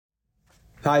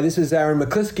Hi, this is Aaron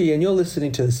McLisky, and you're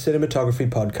listening to the Cinematography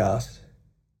Podcast.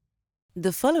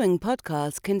 The following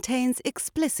podcast contains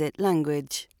explicit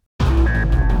language.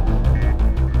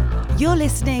 You're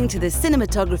listening to the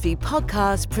Cinematography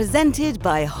Podcast presented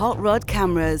by Hot Rod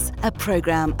Cameras, a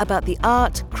program about the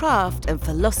art, craft, and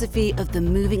philosophy of the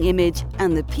moving image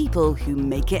and the people who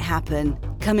make it happen.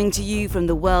 Coming to you from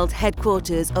the world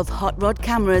headquarters of Hot Rod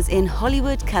Cameras in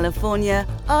Hollywood, California,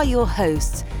 are your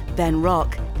hosts, Ben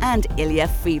Rock and Ilya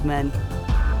Friedman.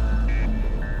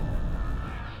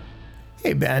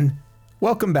 Hey, Ben.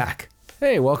 Welcome back.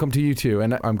 Hey, welcome to you too.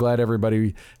 And I'm glad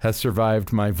everybody has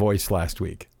survived my voice last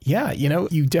week. Yeah,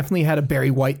 you definitely had a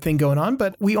Barry White thing going on,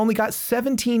 but we only got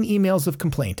 17 emails of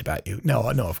complaint about you. No,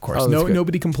 of course.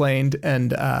 Nobody complained.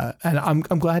 And I'm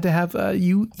glad to have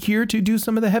you here to do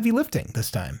some of the heavy lifting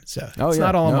this time. So it's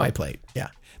not all on my plate. Yeah.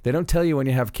 They don't tell you when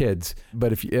you have kids,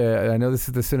 but if I know this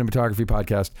is the cinematography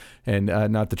podcast and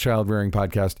not the child rearing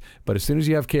podcast, but as soon as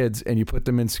you have kids and you put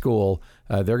them in school,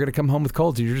 they're going to come home with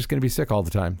colds and you're just going to be sick all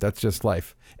the time. That's just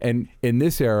life. And in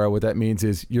this era, what that means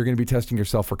is you're going to be testing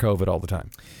yourself for COVID all the time.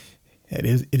 It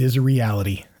is a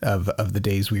reality of the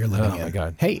days we are living in. Oh my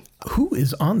God. Hey, who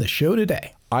is on the show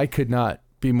today? I could not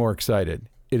be more excited.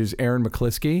 It is Aaron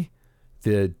McLisky,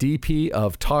 the DP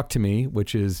of Talk to Me,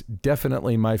 which is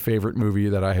definitely my favorite movie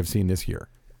that I have seen this year.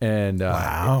 And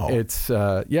wow, it's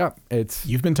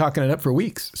you've been talking it up for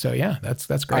weeks. So yeah,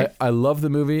 that's great. I love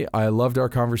the movie. I loved our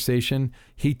conversation.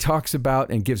 He talks about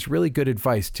and gives really good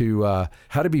advice to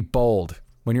how to be bold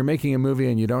when you're making a movie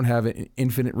and you don't have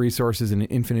infinite resources and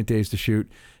infinite days to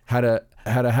shoot. How to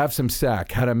have some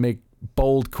sack. How to make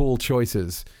bold, cool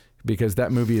choices, because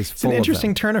that movie is full of them. It's an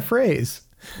interesting turn of phrase.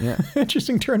 Yeah.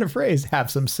 Interesting turn of phrase.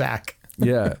 Have some sack.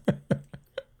 Yeah.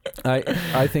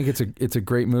 I think it's a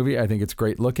great movie. I think it's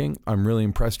great looking. I'm really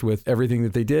impressed with everything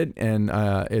that they did. And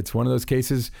it's one of those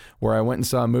cases where I went and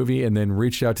saw a movie and then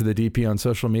reached out to the DP on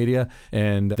social media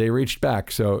and they reached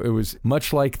back. So it was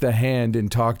much like the hand in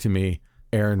Talk to Me.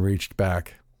 Aaron reached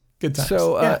back. Good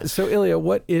times. So Ilya,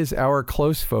 what is our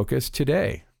close focus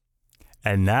today?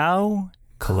 And now,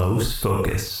 close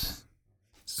focus.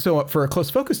 So for a close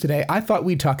focus today, I thought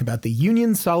we'd talk about the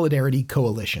Union Solidarity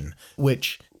Coalition,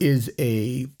 which is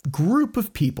a group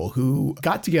of people who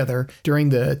got together during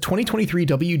the 2023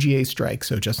 WGA strike,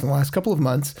 so just in the last couple of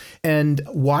months, and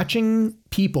watching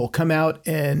people come out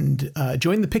and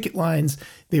join the picket lines,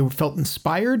 they felt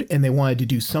inspired and they wanted to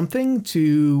do something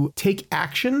to take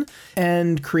action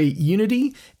and create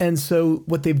unity. And so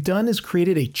what they've done is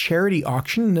created a charity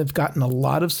auction and have gotten a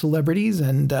lot of celebrities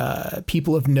and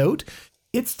people of note.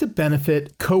 It's to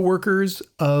benefit coworkers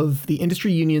of the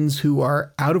industry unions who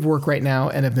are out of work right now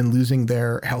and have been losing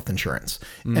their health insurance.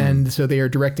 And so they are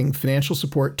directing financial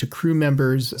support to crew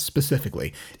members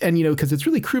specifically. And, because it's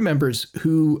really crew members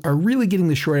who are really getting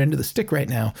the short end of the stick right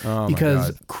now,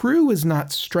 because crew is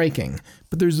not striking,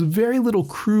 but there's very little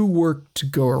crew work to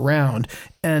go around.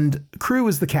 And crew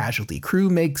is the casualty. Crew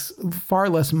makes far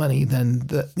less money than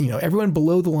everyone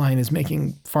below the line is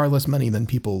making far less money than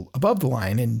people above the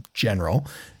line in general.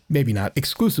 Maybe not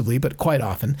exclusively, but quite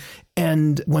often.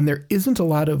 And when there isn't a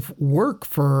lot of work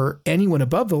for anyone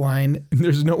above the line,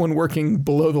 there's no one working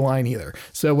below the line either.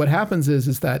 So what happens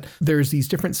is that there's these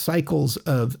different cycles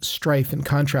of strife and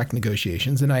contract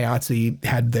negotiations. And IATSE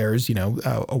had theirs,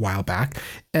 a while back.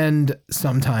 And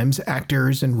sometimes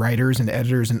actors and writers and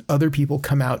editors and other people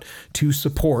come out to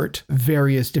support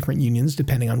various different unions,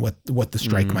 depending on what the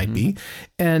strike might be.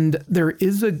 And there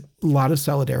is a lot of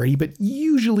solidarity, but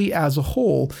usually as a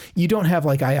whole, you don't have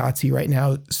like IATSE right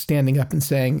now standing up and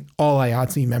saying all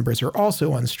IATSE members are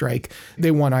also on strike. They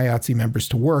want IATSE members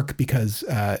to work because,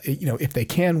 if they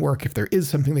can work, if there is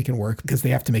something they can work, because they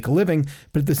have to make a living.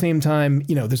 But at the same time,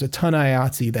 there's a ton of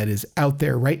IATSE that is out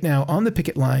there right now on the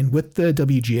picket line with the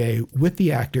WGA, with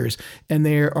the actors, and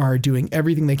they are doing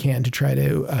everything they can to try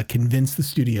to convince the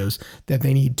studios that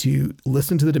they need to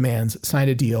listen to the demands, sign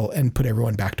a deal, and put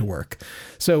everyone back to work.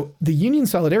 So the Union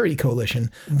Solidarity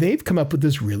Coalition, they've come up with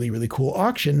this really, really cool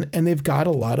auction, and they've got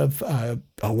a lot of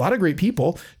great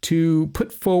people to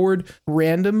put forward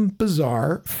random,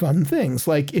 bizarre, fun things.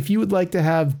 Like if you would like to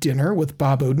have dinner with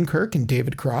Bob Odenkirk and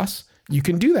David Cross, you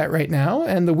can do that right now,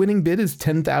 and the winning bid is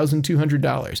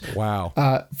 $10,200. Wow.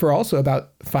 For also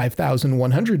about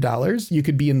 $5,100, you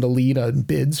could be in the lead on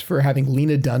bids for having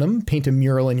Lena Dunham paint a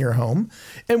mural in your home.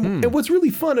 And what's really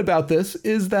fun about this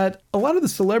is that a lot of the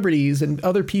celebrities and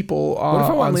other people what if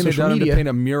I want on Lena social Dunham media to paint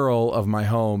a mural of my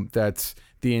home that's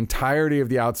the entirety of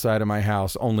the outside of my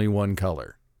house, only one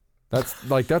color?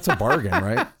 That's a bargain,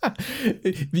 right?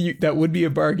 That would be a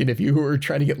bargain if you were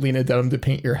trying to get Lena Dunham to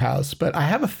paint your house. But I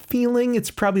have a feeling it's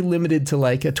probably limited to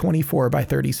like a 24 by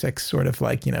 36 sort of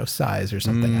like, size or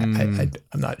something.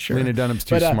 I'm not sure. Lena Dunham's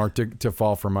too smart to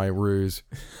fall for my ruse.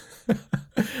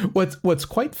 What's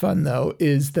quite fun, though,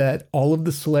 is that all of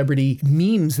the celebrity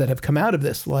memes that have come out of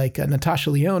this, like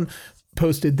Natasha Lyonne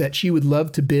posted that she would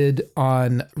love to bid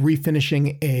on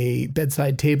refinishing a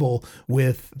bedside table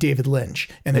with David Lynch,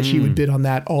 and that she would bid on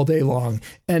that all day long.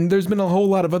 And there's been a whole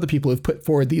lot of other people who've put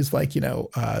forward these like,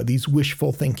 these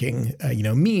wishful thinking,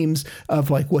 memes of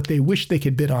like what they wish they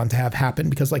could bid on to have happen.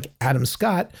 Because like Adam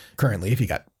Scott, currently, if you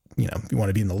want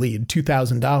to be in the lead,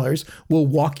 $2,000 will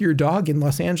walk your dog in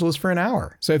Los Angeles for an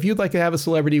hour. So if you'd like to have a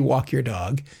celebrity walk your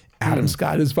dog, Adam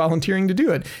Scott is volunteering to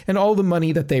do it. And all the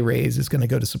money that they raise is going to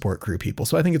go to support Crew people.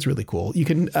 So I think it's really cool. You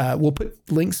can, we'll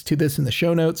put links to this in the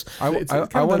show notes. I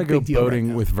want to go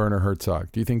boating with Werner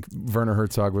Herzog. Do you think Werner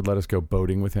Herzog would let us go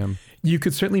boating with him? You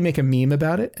could certainly make a meme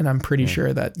about it. And I'm pretty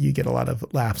sure that you get a lot of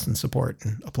laughs and support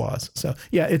and applause. So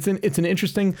yeah, it's an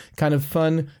interesting kind of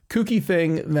fun, kooky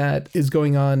thing that is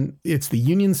going on. It's the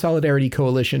Union Solidarity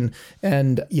Coalition.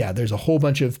 And yeah, there's a whole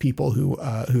bunch of people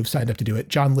who've signed up to do it.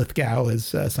 John Lithgow has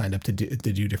signed up to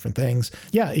do different things.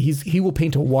 Yeah, he will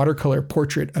paint a watercolor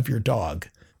portrait of your dog.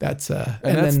 That's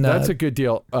a good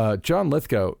deal. John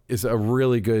Lithgow is a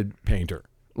really good painter.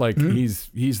 Like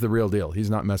he's the real deal. He's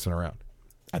not messing around.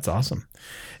 That's awesome.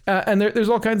 And there's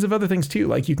all kinds of other things too.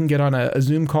 Like you can get on a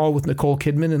Zoom call with Nicole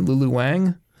Kidman and Lulu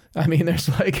Wang. I mean, there's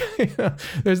like,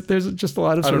 there's just a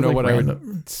lot of. I don't know what I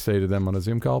would say to them on a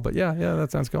Zoom call, but yeah,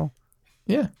 that sounds cool.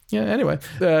 Yeah. Anyway,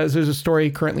 there's a story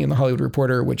currently in the Hollywood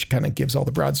Reporter, which kind of gives all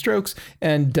the broad strokes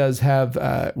and does have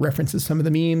references some of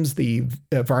the memes. The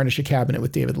varnish a cabinet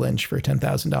with David Lynch for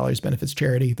 $10,000 benefits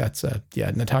charity. That's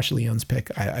Natasha Lyonne's pick.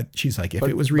 She's like, if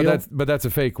it was real, but that's a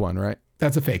fake one, right?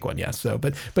 That's a fake one, yes. So,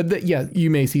 but you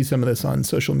may see some of this on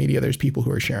social media. There's people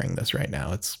who are sharing this right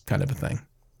now. It's kind of a thing.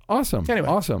 Awesome. Anyway,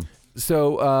 awesome.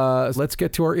 So let's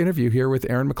get to our interview here with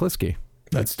Aaron McLisky.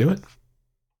 Let's do it.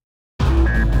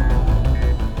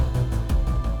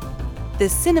 The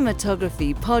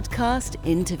Cinematography Podcast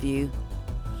Interview.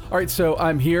 All right, so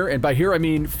I'm here, and by here I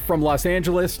mean from Los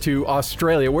Angeles to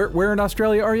Australia. Where in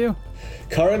Australia are you?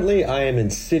 Currently, I am in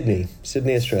Sydney,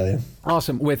 Australia.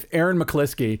 Awesome, with Aaron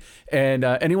McLisky. And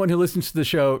anyone who listens to the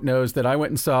show knows that I went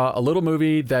and saw a little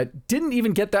movie that didn't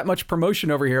even get that much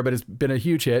promotion over here, but has been a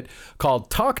huge hit,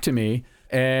 called Talk to Me.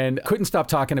 And couldn't stop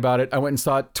talking about it. I went and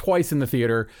saw it twice in the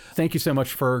theater. Thank you so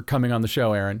much for coming on the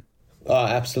show, Aaron. Oh,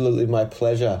 absolutely, my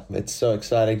pleasure. It's so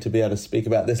exciting to be able to speak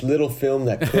about this little film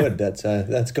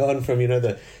that's gone from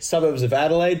the suburbs of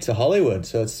Adelaide to Hollywood.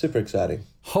 So it's super exciting.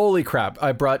 Holy crap!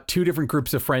 I brought two different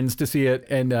groups of friends to see it,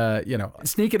 and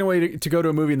sneaking away to go to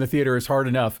a movie in the theater is hard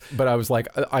enough. But I was like,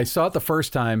 I saw it the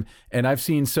first time, and I've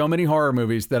seen so many horror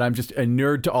movies that I'm just a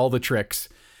nerd to all the tricks.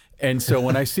 And so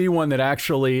when I see one that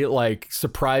actually like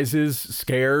surprises,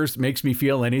 scares, makes me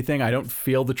feel anything, I don't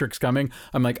feel the tricks coming.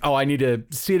 I'm like, oh, I need to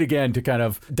see it again to kind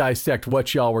of dissect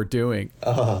what y'all were doing.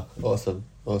 Awesome.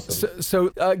 So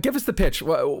give us the pitch.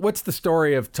 What's the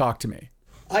story of Talk to Me?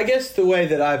 I guess the way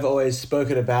that I've always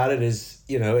spoken about it is,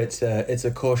 it's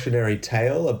a cautionary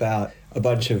tale about a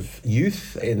bunch of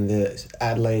youth in the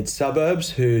Adelaide suburbs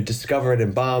who discover an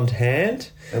embalmed hand.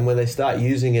 And when they start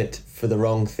using it for the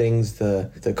wrong things,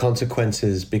 the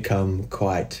consequences become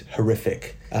quite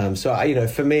horrific. So,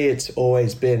 for me, it's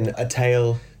always been a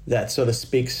tale that sort of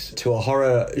speaks to a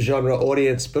horror genre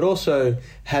audience, but also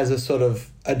has a sort of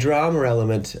a drama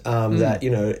element that,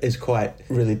 is quite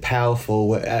really powerful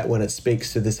when it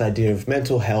speaks to this idea of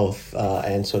mental health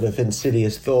and sort of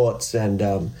insidious thoughts and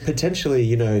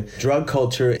potentially, drug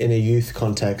culture in a youth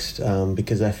context,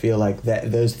 because I feel like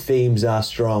those themes are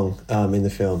strong in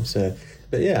the film. So,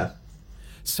 but yeah.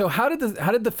 So how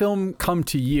did the film come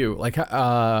to you? Like,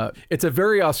 it's a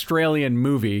very Australian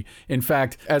movie. In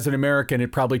fact, as an American,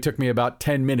 it probably took me about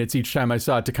 10 minutes each time I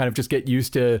saw it to kind of just get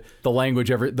used to the language,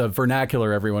 the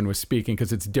vernacular everyone was speaking,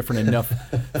 because it's different enough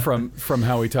from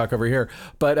how we talk over here.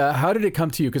 But how did it come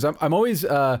to you? Because I'm always,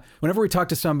 whenever we talk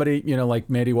to somebody, like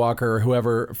Mandy Walker or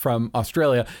whoever from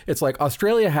Australia, it's like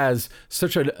Australia has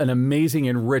such an amazing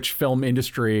and rich film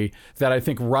industry that I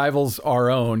think rivals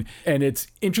our own. And it's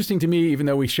interesting to me, even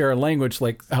though we share a language,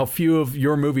 like how few of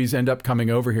your movies end up coming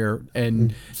over here.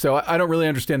 And so I don't really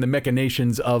understand the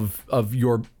machinations of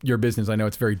your business. I know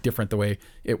it's very different the way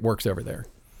it works over there.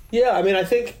 Yeah, I mean, I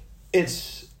think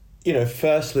it's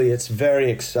firstly, it's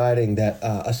very exciting that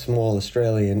a small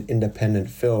Australian independent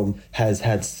film has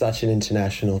had such an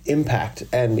international impact.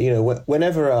 And,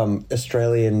 whenever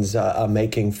Australians are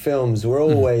making films, we're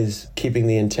always keeping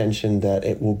the intention that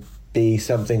it will be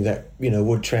something that,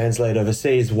 would translate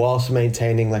overseas whilst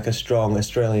maintaining like a strong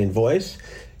Australian voice.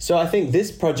 So I think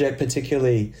this project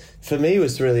particularly, for me,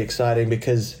 was really exciting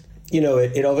because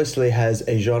it obviously has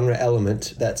a genre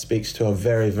element that speaks to a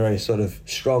very, very sort of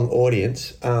strong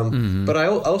audience. But I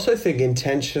also think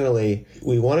intentionally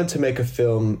we wanted to make a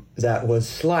film that was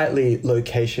slightly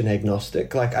location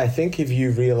agnostic. Like, I think if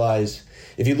you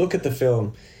look at the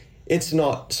film, it's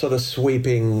not sort of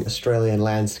sweeping Australian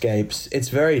landscapes. It's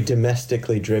very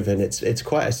domestically driven. It's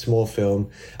quite a small film.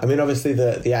 I mean, obviously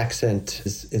the accent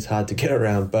is hard to get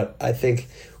around, but I think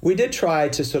we did try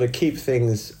to sort of keep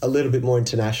things a little bit more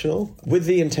international with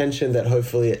the intention that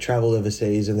hopefully it traveled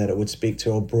overseas and that it would speak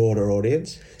to a broader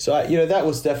audience. So, that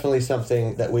was definitely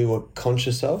something that we were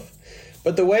conscious of.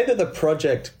 But the way that the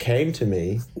project came to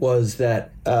me was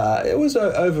that it was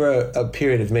over a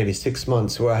period of maybe 6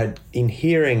 months where I had been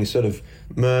hearing sort of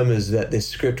murmurs that this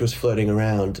script was floating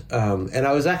around. And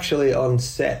I was actually on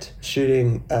set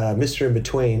shooting Mr. In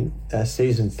Between,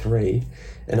 season 3.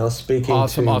 And I was speaking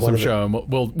awesome show. And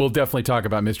we'll definitely talk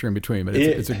about Mr. In Between, but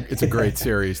it's a great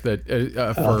series that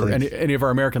for any of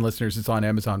our American listeners, it's on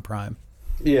Amazon Prime.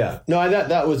 Yeah. No,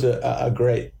 that was a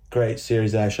great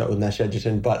series that I shot with Nash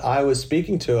Edgerton, but I was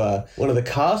speaking to one of the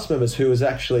cast members who was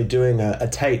actually doing a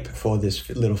tape for this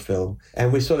little film,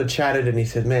 and we sort of chatted, and he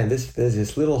said, man, there's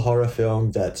this little horror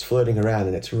film that's floating around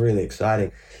and it's really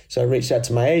exciting. So I reached out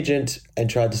to my agent and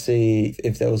tried to see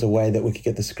if there was a way that we could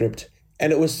get the script.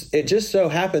 And it just so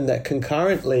happened that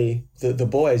concurrently the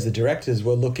directors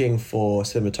were looking for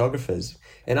cinematographers.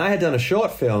 And I had done a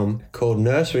short film called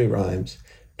Nursery Rhymes,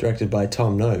 directed by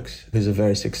Tom Noakes, who's a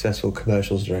very successful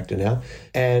commercials director now.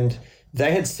 And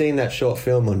they had seen that short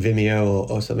film on Vimeo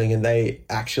or something, and they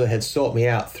actually had sought me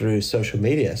out through social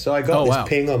media. So I got this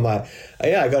ping on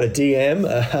I got a DM,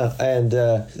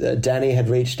 and Danny had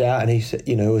reached out, and he said,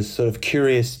 was sort of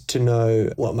curious to know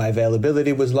what my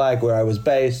availability was like, where I was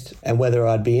based, and whether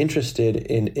I'd be interested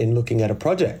in looking at a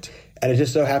project. And it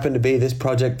just so happened to be this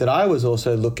project that I was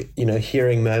also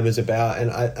hearing murmurs about,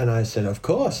 and I said, of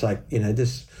course,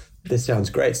 this sounds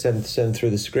great. Send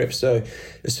through the script. So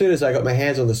as soon as I got my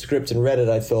hands on the script and read it,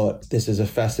 I thought, this is a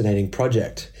fascinating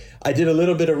project. I did a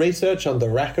little bit of research on the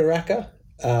Raka Raka,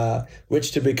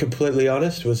 which, to be completely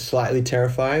honest, was slightly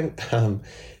terrifying.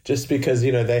 Just because,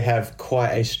 they have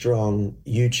quite a strong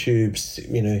YouTube,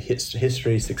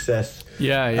 history, success.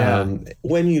 Yeah.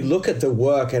 When you look at the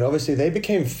work, and obviously they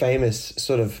became famous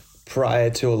sort of prior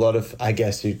to a lot of, I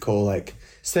guess you'd call like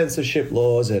censorship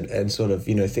laws and sort of,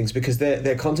 things, because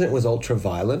their content was ultra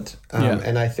violent.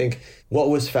 And I think what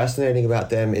was fascinating about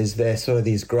them is they're sort of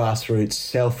these grassroots,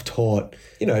 self-taught,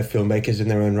 filmmakers in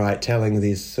their own right, telling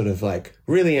these sort of like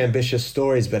really ambitious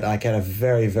stories, but like at a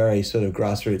very, very sort of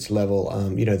grassroots level.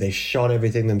 They shot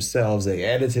everything themselves, they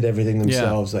edited everything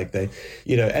themselves, but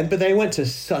they went to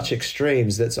such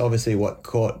extremes. That's obviously what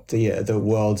caught the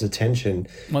world's attention.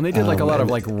 Well, they did like a lot of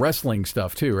like wrestling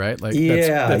stuff too, right? Like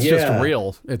that's just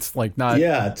real. It's like not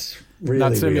it's really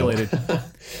not simulated.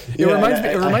 It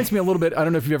reminds me a little bit. I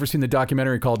don't know if you've ever seen the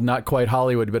documentary called Not Quite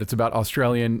Hollywood, but it's about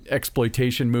Australian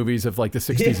exploitation movies of like the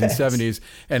 60s and 70s,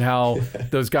 and how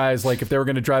those guys, like if they were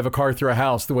going to drive a car through a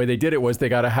house, the way they did it was they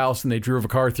got a house and they drove a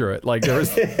car through it. Like there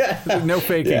was no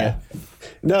faking it.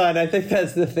 No, and I think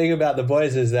that's the thing about the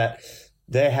boys is that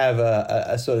they have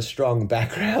a sort of strong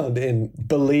background in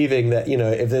believing that,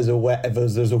 if there's a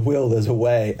will, there's a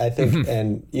way, I think.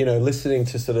 And, listening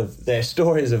to sort of their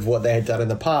stories of what they had done in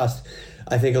the past,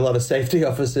 I think a lot of safety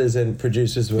officers and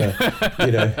producers were,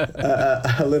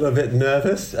 a little bit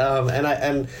nervous.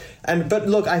 But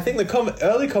look, I think the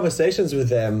early conversations with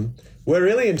them were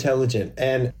really intelligent,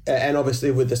 and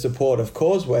obviously with the support of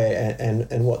Causeway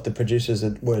and what the producers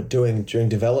were doing during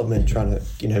development, trying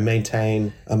to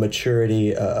maintain a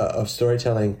maturity of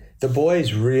storytelling. The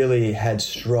boys really had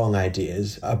strong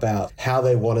ideas about how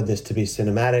they wanted this to be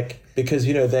cinematic, because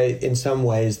they in some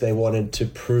ways they wanted to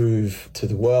prove to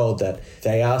the world that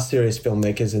they are serious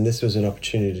filmmakers, and this was an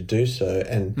opportunity to do so.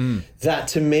 And that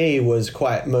to me was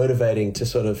quite motivating to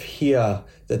sort of hear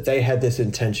that they had this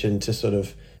intention to sort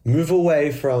of move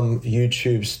away from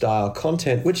YouTube style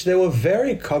content, which they were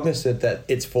very cognizant that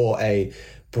it's for a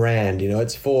brand.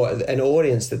 It's for an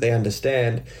audience that they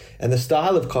understand, and the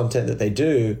style of content that they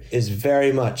do is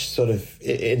very much sort of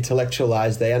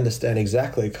intellectualized. They understand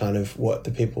exactly kind of what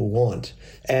the people want.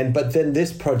 But then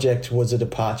this project was a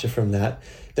departure from that.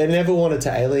 They never wanted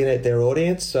to alienate their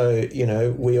audience, so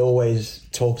we always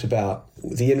talked about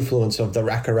the influence of the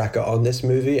Raka Raka on this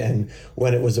movie and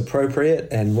when it was appropriate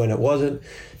and when it wasn't.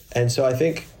 And so I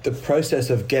think the process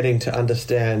of getting to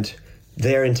understand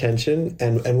their intention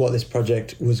and what this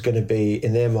project was going to be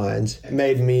in their minds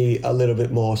made me a little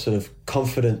bit more sort of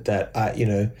confident that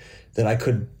I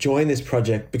could join this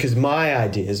project, because my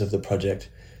ideas of the project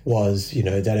was,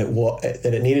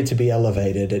 that it needed to be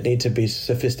elevated, it needed to be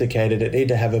sophisticated, it needed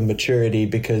to have a maturity,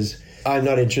 because I'm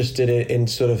not interested in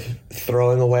sort of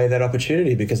throwing away that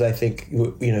opportunity, because I think,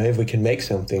 if we can make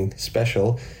something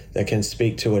special that can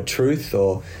speak to a truth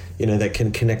or, that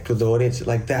can connect with the audience,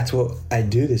 like that's what I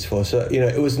do this for. So,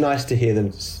 it was nice to hear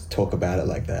them talk about it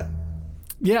like that.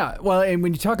 Yeah, well, and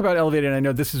when you talk about elevated, I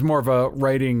know this is more of a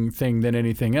writing thing than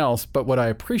anything else, but what I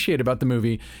appreciate about the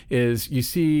movie is you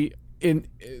see in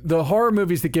the horror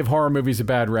movies that give horror movies a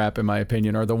bad rap, in my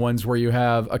opinion, are the ones where you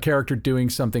have a character doing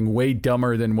something way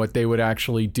dumber than what they would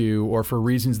actually do, or for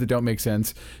reasons that don't make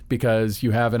sense, because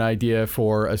you have an idea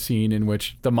for a scene in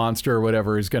which the monster or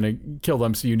whatever is going to kill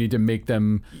them, so you need to make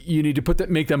them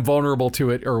vulnerable to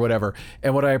it or whatever.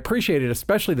 And what I appreciated,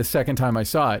 especially the second time I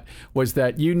saw it, was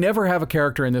that you never have a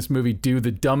character in this movie do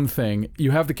the dumb thing.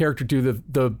 You have the character do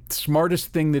the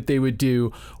smartest thing that they would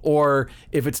do, or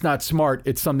if it's not smart,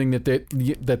 it's something that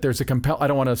there's a I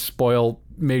don't want to spoil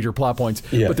major plot points,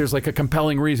 but there's like a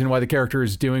compelling reason why the character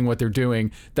is doing what they're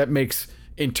doing that makes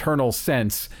internal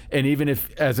sense. And even if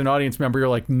as an audience member you're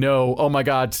like, no, oh my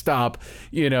God, stop,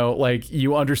 like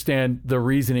you understand the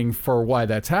reasoning for why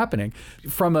that's happening.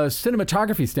 From a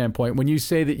cinematography standpoint, when you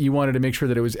say that you wanted to make sure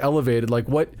that it was elevated, like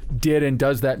what did and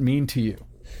does that mean to you?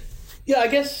 Yeah, I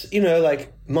guess,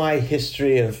 like my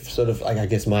history of sort of, like, I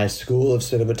guess my school of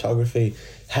cinematography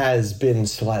has been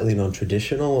slightly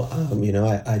non-traditional.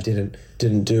 I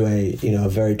didn't do a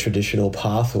very traditional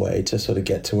pathway to sort of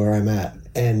get to where I'm at.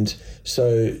 And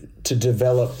so to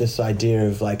develop this idea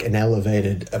of like an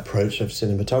elevated approach of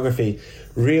cinematography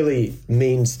really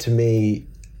means to me,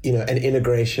 an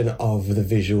integration of the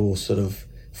visual sort of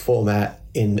format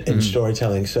in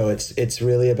storytelling. So it's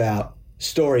really about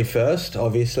story first,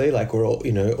 obviously, like we're all,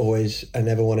 always, I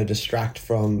never want to distract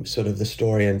from sort of the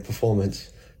story and performance,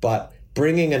 but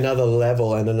bringing another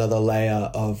level and another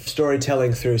layer of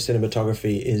storytelling through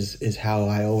cinematography is how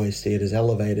I always see it, as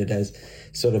elevated, as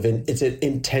sort of its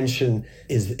intention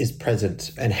is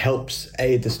present and helps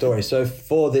aid the story. So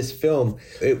for this film,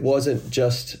 it wasn't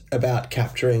just about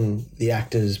capturing the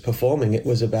actors performing, it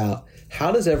was about how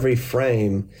does every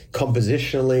frame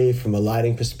compositionally, from a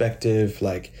lighting perspective,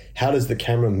 like how does the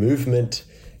camera movement,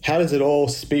 how does it all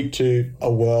speak to a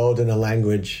world and a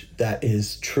language that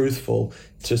is truthful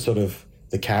to sort of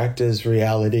the character's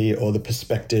reality or the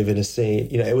perspective in a scene?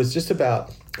 It was just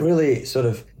about really sort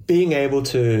of being able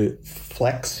to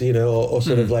flex, or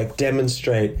sort of like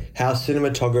demonstrate how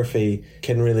cinematography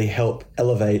can really help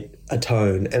elevate a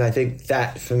tone. And I think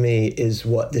that for me is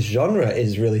what this genre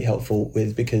is really helpful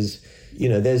with, because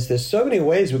there's so many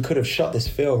ways we could have shot this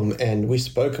film, and we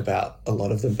spoke about a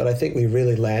lot of them, but I think we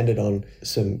really landed on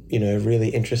some, really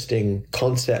interesting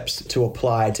concepts to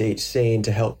apply to each scene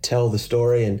to help tell the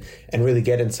story and really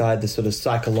get inside the sort of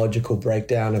psychological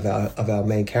breakdown of our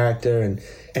main character,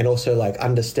 and also like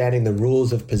understanding the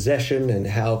rules of possession and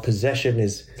how possession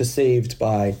is perceived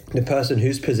by the person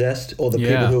who's possessed or the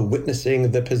people who are witnessing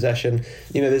the possession.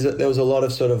 There was a lot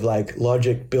of sort of like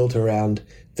logic built around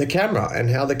the camera and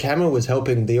how the camera was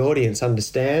helping the audience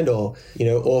understand, or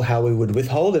how we would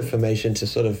withhold information to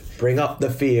sort of bring up the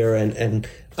fear and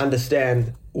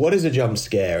understand what is a jump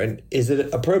scare and is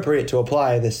it appropriate to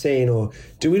apply in this scene, or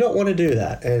do we not want to do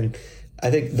that? And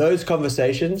I think those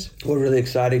conversations were really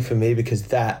exciting for me, because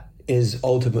that is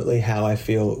ultimately how I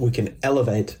feel we can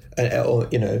elevate, or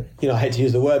I hate to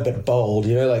use the word, but bold.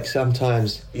 Like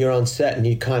sometimes you're on set and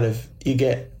you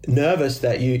get nervous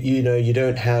that you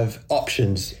don't have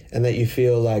options, and that you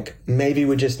feel like maybe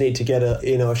we just need to get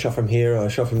a shot from here or a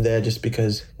shot from there just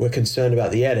because we're concerned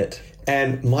about the edit.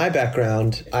 And my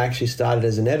background, I actually started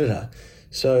as an editor,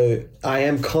 so I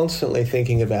am constantly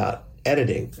thinking about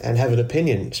editing and have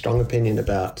an strong opinion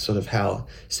about sort of how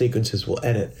sequences will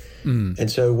edit. And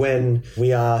so when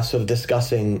we are sort of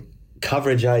discussing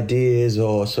coverage ideas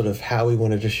or sort of how we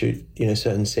wanted to shoot,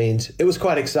 certain scenes, it was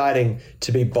quite exciting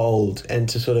to be bold and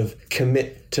to sort of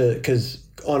commit to, because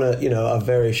on a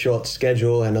very short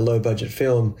schedule and a low budget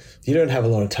film, you don't have a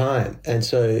lot of time. And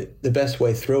so the best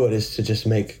way through it is to just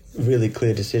make really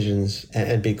clear decisions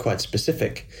and be quite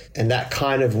specific. And that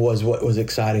kind of was what was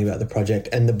exciting about the project.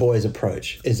 And the boys'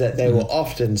 approach is that they were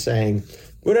often saying,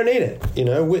 we don't need it.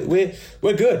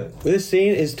 We're good. This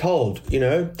scene is told.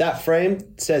 That frame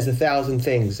says 1,000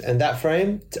 things, and that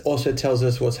frame also tells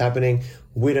us what's happening.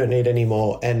 We don't need any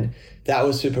more. And that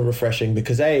was super refreshing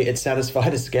because A, it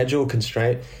satisfied a schedule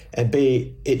constraint, and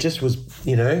B, it just was,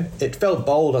 it felt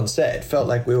bold on set. It felt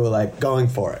like we were like going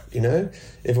for it.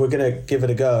 If we're going to give it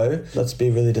a go, let's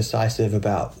be really decisive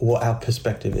about what our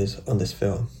perspective is on this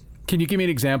film. Can you give me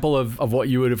an example of what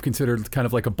you would have considered kind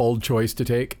of like a bold choice to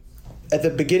take? At the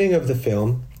beginning of the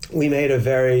film, we made a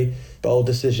very bold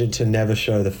decision to never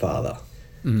show the father.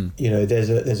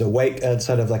 There's a wake,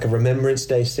 sort of like a Remembrance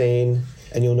Day scene,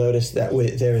 and you'll notice that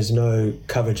there is no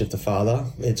coverage of the father.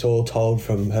 It's all told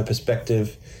from her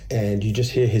perspective, and you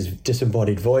just hear his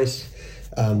disembodied voice.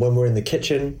 When we're in the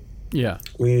kitchen,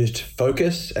 we used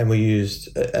focus and we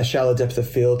used a shallow depth of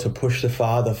field to push the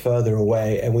father further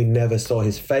away, and we never saw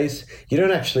his face. You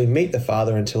don't actually meet the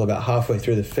father until about halfway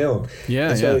through the film.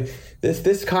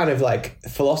 This kind of like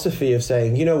philosophy of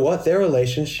saying, you know what, their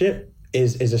relationship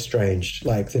is estranged.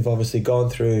 Like they've obviously gone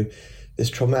through this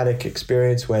traumatic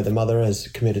experience where the mother has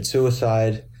committed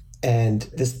suicide, and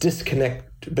this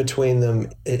disconnect between them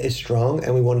is strong,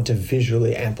 and we wanted to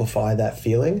visually amplify that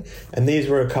feeling. And these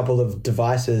were a couple of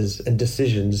devices and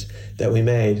decisions that we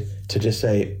made to just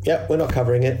say, yep, we're not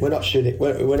covering it. We're not shooting.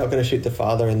 We're not going to shoot the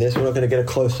father in this. We're not going to get a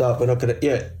close up. We're not going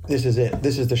to, this is it.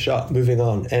 This is the shot, moving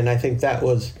on. And I think that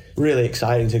was really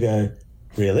exciting to go,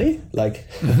 really? Like,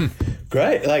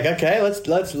 great. Like, okay,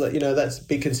 let's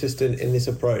be consistent in this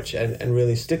approach and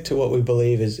really stick to what we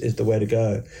believe is the way to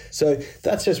go. So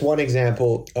that's just one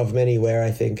example of many where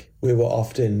I think we were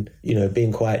often,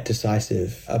 being quite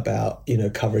decisive about,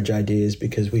 coverage ideas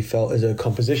because we felt as a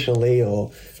compositionally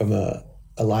or from a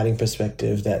lighting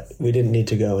perspective that we didn't need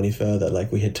to go any further.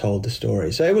 Like we had told the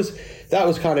story. So that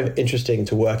was kind of interesting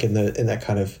to work in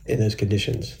those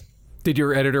conditions. Did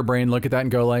your editor brain look at that and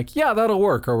go like, yeah, that'll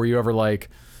work? Or were you ever like,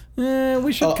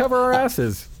 we should cover our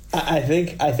asses? I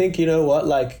think, you know what,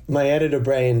 like my editor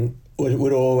brain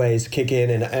would always kick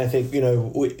in. And I think,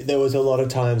 there was a lot of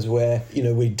times where,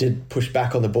 we did push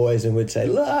back on the boys and would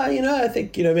say, I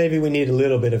think, maybe we need a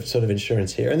little bit of sort of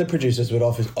insurance here. And the producers would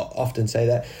often say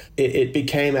that. It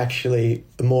became actually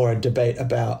more a debate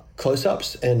about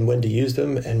close-ups and when to use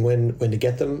them and when to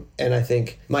get them. And I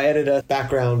think my editor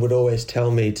background would always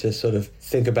tell me to sort of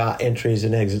think about entries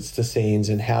and exits to scenes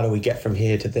and how do we get from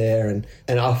here to there.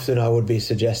 And often I would be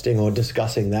suggesting or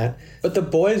discussing that. But the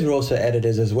boys were also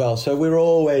editors as well. So we were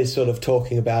always sort of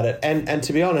talking about it. And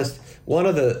to be honest, one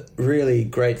of the really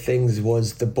great things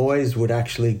was the boys would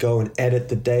actually go and edit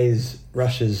the day's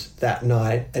rushes that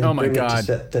night and bring it to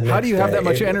set the next day. How do you have that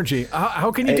much energy?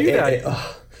 How can you do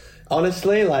that?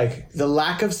 Honestly, like the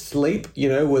lack of sleep,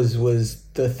 was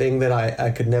the thing that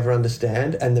I could never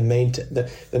understand. And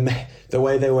the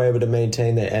way they were able to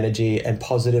maintain their energy and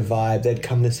positive vibe, they'd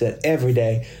come to set every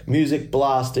day, music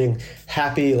blasting,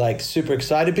 happy, like super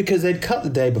excited because they'd cut the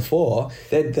day before.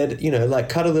 They'd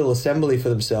cut a little assembly for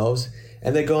themselves,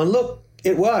 and they're going, look,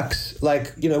 it works.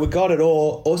 Like, we got it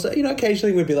all. Also,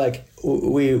 occasionally we'd be like,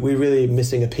 we really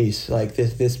missing a piece. Like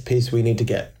this piece we need to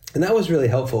get. And that was really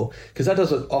helpful because that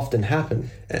doesn't often happen.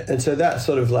 And so that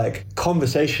sort of like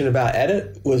conversation about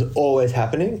edit was always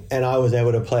happening. And I was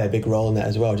able to play a big role in that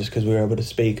as well, just because we were able to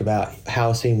speak about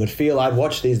how a scene would feel. I'd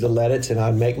watch these little edits and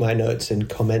I'd make my notes and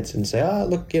comments and say,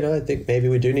 look, I think maybe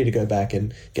we do need to go back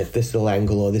and get this little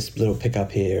angle or this little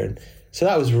pickup here. And so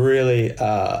that was really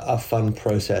a fun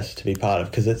process to be part of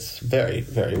because it's very,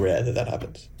 very rare that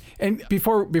happens. And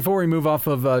before we move off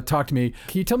of Talk to Me,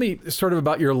 can you tell me sort of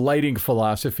about your lighting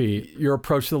philosophy, your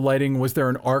approach to the lighting? Was there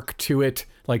an arc to it?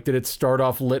 Like, did it start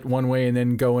off lit one way and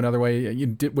then go another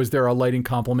way? Was there a lighting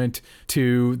complement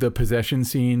to the possession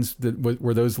scenes?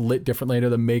 Were those lit differently? I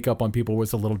know the makeup on people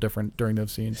was a little different during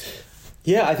those scenes.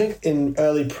 Yeah, I think in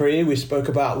early pre, we spoke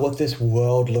about what this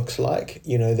world looks like.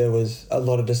 There was a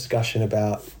lot of discussion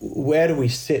about where do we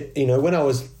sit? When I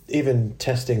was even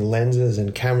testing lenses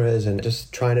and cameras and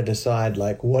just trying to decide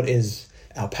like what is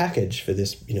our package for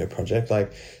this project,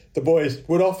 like the boys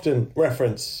would often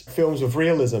reference films of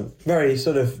realism, very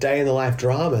sort of day in the life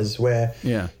dramas where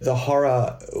the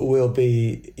horror will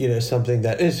be something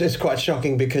that is quite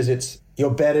shocking because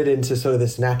you're bedded into sort of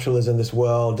this naturalism, this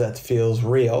world that feels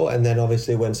real, and then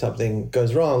obviously when something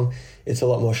goes wrong it's a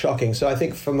lot more shocking. So I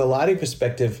think from a lighting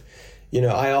perspective,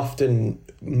 I often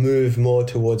move more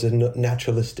towards a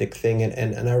naturalistic thing,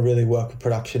 and I really work with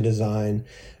production design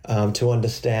to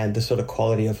understand the sort of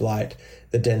quality of light,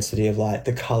 the density of light,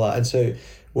 the color. And so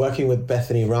working with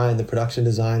Bethany Ryan, the production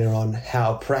designer, on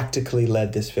how practically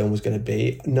led this film was going to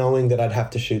be, knowing that I'd have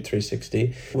to shoot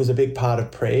 360, was a big part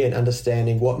of pre, and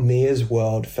understanding what Mia's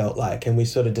world felt like. And we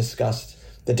sort of discussed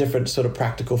the different sort of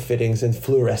practical fittings and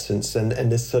fluorescence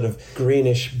and this sort of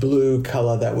greenish blue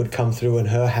color that would come through in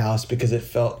her house because it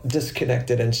felt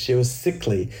disconnected and she was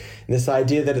sickly. And this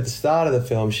idea that at the start of the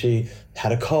film she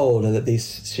had a cold and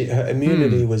that her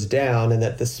immunity was down, and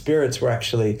that the spirits were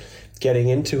actually getting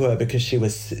into her because she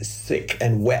was sick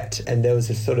and wet, and there was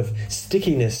this sort of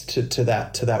stickiness to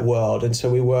that world. And so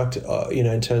we worked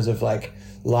in terms of like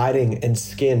lighting and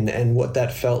skin and what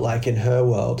that felt like in her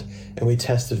world, and we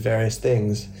tested various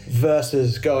things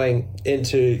versus going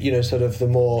into sort of the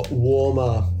more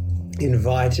warmer,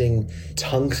 inviting,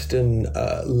 tungsten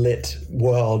lit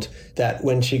world that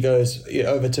when she goes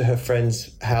over to her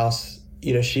friend's house,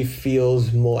 she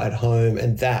feels more at home.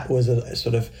 And that was a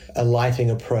sort of a lighting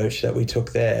approach that we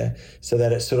took there, so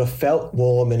that it sort of felt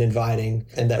warm and inviting,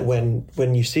 and that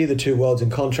when you see the two worlds in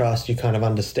contrast, you kind of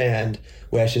understand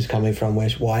where she's coming from,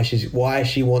 why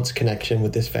she wants connection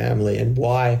with this family, and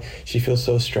why she feels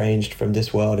so estranged from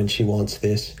this world and she wants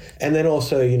this. And then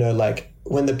also, like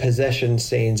when the possession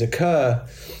scenes occur,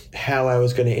 how I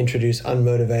was going to introduce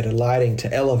unmotivated lighting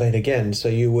to elevate again. So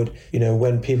you would,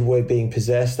 when people were being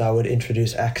possessed, I would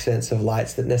introduce accents of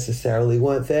lights that necessarily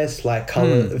weren't there, slight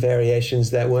color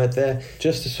variations that weren't there,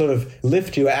 just to sort of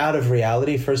lift you out of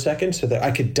reality for a second so that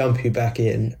I could dump you back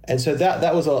in. And so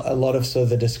that was a lot of sort of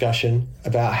the discussion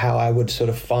about how I would sort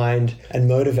of find and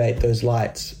motivate those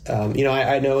lights.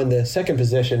 I know in the second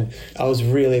possession, I was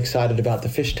really excited about the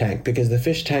fish tank, because the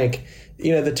fish tank,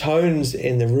 the tones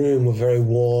in the room were very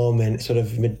warm and sort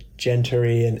of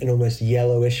magenta-y and almost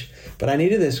yellowish, but I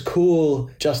needed this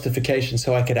cool justification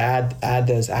so I could add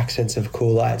those accents of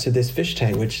cool light. So this fish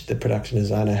tank, which the production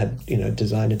designer had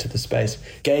designed into the space,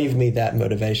 gave me that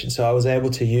motivation. So I was able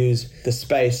to use the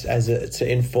space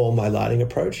to inform my lighting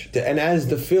approach. And as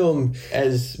the film,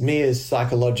 as Mia's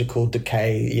psychological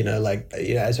decay,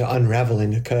 as her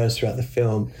unraveling occurs throughout the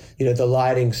film, the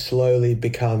lighting slowly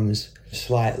becomes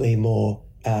slightly more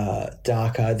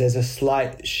darker. There's a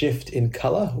slight shift in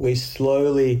color. We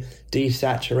slowly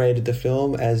desaturated the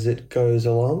film as it goes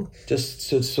along, just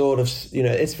to sort of,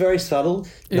 it's very subtle.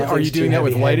 Are you doing that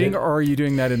with lighting, or are you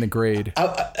doing that in the grade?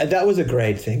 That was a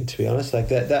grade thing, to be honest. Like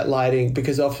that lighting,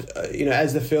 because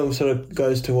as the film sort of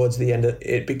goes towards the end,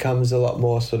 it becomes a lot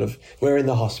more sort of, we're in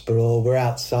the hospital, we're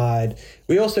outside.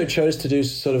 We also chose to do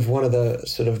sort of one of the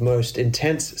sort of most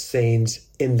intense scenes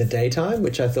in the daytime,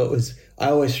 which I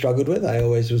always struggled with. I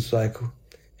always was like,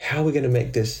 how are we going to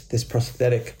make this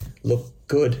prosthetic look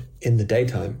good in the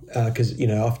daytime? Because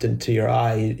often to your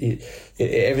eye,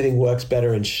 everything works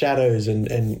better in shadows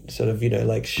and sort of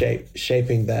like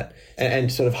shaping that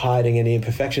and sort of hiding any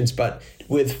imperfections. But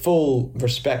with full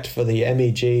respect for the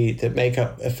MEG, the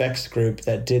makeup effects group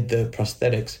that did the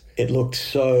prosthetics, it looked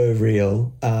so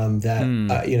real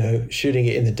that shooting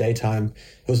it in the daytime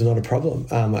was not a problem.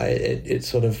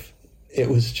 It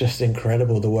was just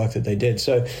incredible, the work that they did.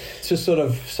 So to sort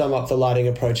of sum up the lighting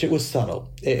approach, it was subtle.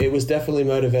 It was definitely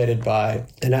motivated by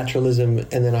the naturalism,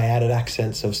 and then I added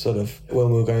accents of sort of, when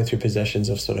we were going through possessions,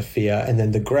 of sort of fear. And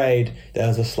then the grade, there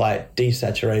was a slight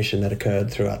desaturation that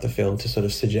occurred throughout the film to sort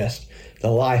of suggest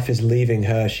the life is leaving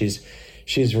her. She's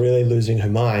really losing her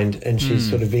mind, and she's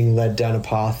sort of being led down a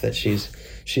path that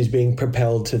she's being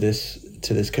propelled to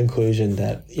this conclusion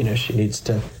that, she needs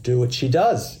to do what she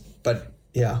does. But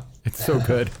yeah. It's so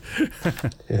good.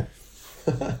 Yeah.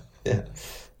 Yeah.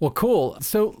 Well, cool.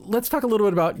 So let's talk a little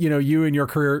bit about, you and your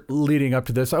career leading up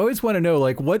to this. I always want to know,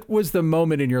 what was the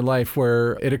moment in your life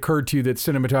where it occurred to you that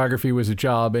cinematography was a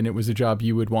job and it was a job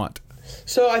you would want?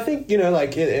 So I think,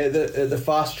 the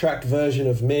fast-tracked version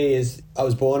of me is, I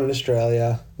was born in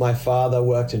Australia. My father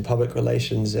worked in public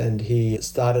relations, and he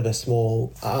started a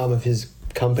small arm of his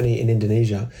company in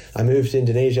Indonesia. I moved to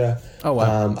Indonesia. Oh,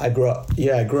 wow. I grew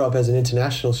up as an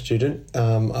international student.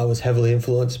 I was heavily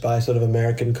influenced by sort of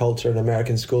American culture and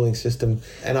American schooling system.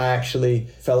 And I actually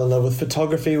fell in love with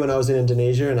photography when I was in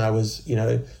Indonesia. And I was,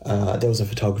 there was a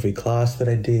photography class that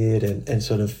I did. And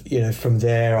sort of, from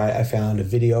there, I found a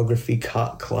videography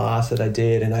class that I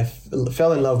did. And I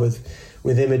fell in love with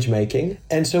with image making.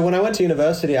 And so when I went to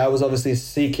university, I was obviously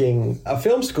seeking a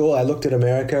film school. I looked at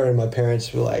America, and my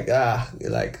parents were like,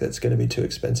 that's going to be too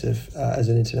expensive as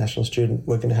an international student.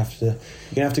 You're going to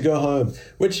have to go home,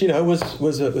 which,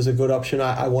 was a good option.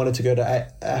 I wanted to go to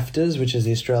AFTRS, which is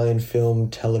the Australian Film,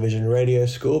 Television, Radio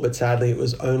School, but sadly it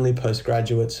was only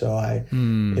postgraduate. So I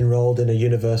enrolled in a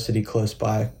university close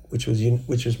by, which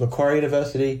was Macquarie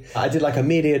University. I did like a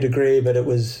media degree, but it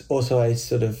was also I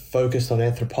sort of focused on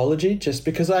anthropology, just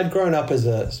because I'd grown up as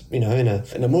in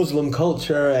a Muslim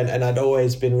culture, and I'd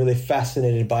always been really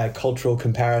fascinated by cultural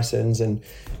comparisons, and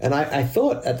I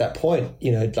thought at that point,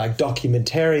 like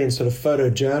documentary and sort of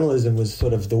photojournalism was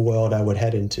sort of the world I would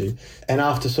head into. And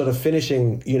after sort of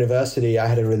finishing university, I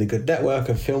had a really good network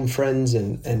of film friends,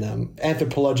 and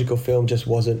anthropological film just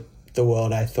wasn't the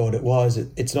world I thought it was.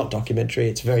 It's not documentary.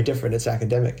 It's very different. It's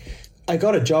academic. I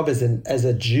got a job as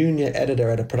a junior editor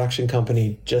at a production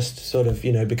company, just sort of,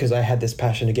 because I had this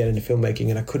passion to get into filmmaking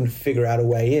and I couldn't figure out a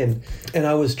way in. And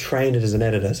I was trained as an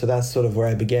editor. So that's sort of where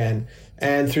I began.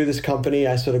 And through this company,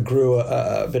 I sort of grew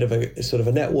a bit of a sort of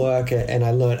a network, and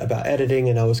I learned about editing,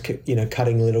 and I was,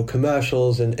 cutting little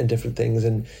commercials and different things,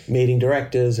 and meeting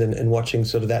directors and watching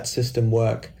sort of that system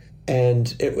work.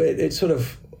 And it sort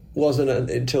of wasn't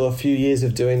until a few years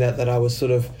of doing that I was sort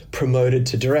of promoted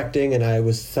to directing, and I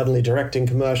was suddenly directing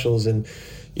commercials and,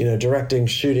 directing,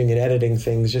 shooting and editing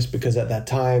things, just because at that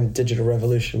time digital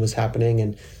revolution was happening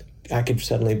and I could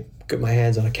suddenly get my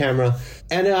hands on a camera.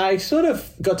 And I sort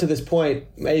of got to this point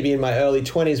maybe in my early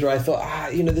 20s where I thought,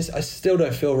 I still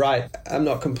don't feel right. I'm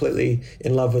not completely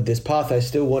in love with this path. I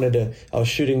was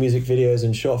shooting music videos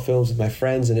and short films with my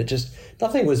friends, and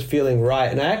nothing was feeling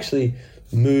right. And I actually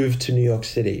moved to New York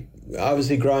City.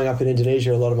 Obviously, growing up in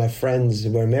Indonesia, a lot of my friends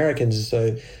were Americans,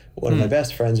 so one of my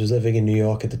best friends was living in New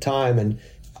York at the time, and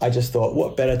I just thought,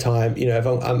 what better time, if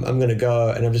I'm going to go,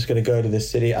 and I'm just going to go to this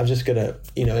city, I'm just going to,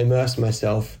 immerse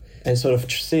myself and sort of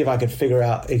see if I could figure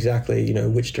out exactly,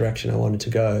 which direction I wanted to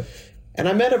go. And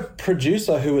I met a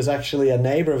producer who was actually a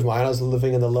neighbor of mine. I was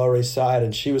living in the Lower East Side,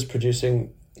 and she was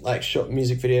producing like short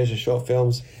music videos or short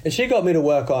films. And she got me to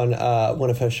work on one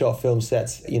of her short film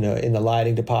sets, in the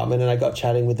lighting department. And I got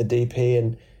chatting with the DP,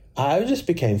 and I just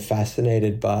became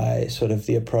fascinated by sort of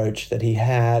the approach that he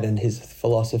had and his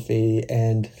philosophy.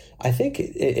 And I think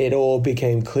it all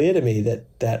became clear to me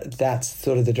that that's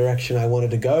sort of the direction I wanted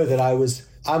to go, that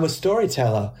I'm a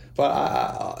storyteller,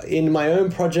 but in my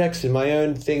own projects, in my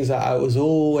own things, I was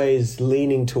always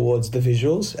leaning towards the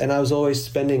visuals, and I was always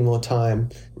spending more time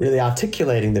really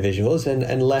articulating the visuals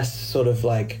and less sort of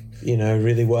like,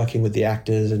 really working with the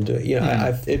actors and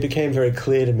it became very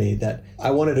clear to me that I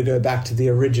wanted to go back to the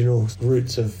original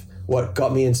roots of what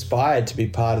got me inspired to be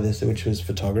part of this, which was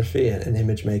photography and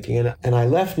image making. And I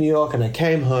left New York and I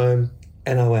came home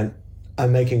and I went,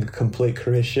 I'm making a complete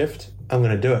career shift. I'm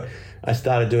going to do it. I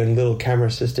started doing little camera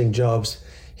assisting jobs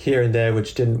here and there,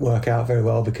 which didn't work out very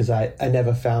well because I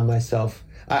never found myself.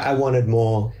 I wanted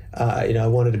more. I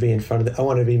wanted to be in front of I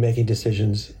wanted to be making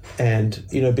decisions. And,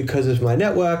 because of my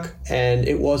network, and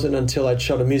it wasn't until I'd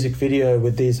shot a music video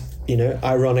with these,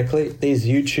 ironically, these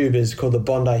YouTubers called the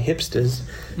Bondi Hipsters,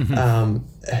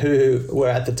 who were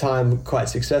at the time quite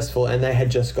successful, and they had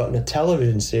just gotten a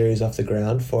television series off the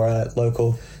ground for a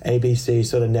local ABC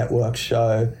sort of network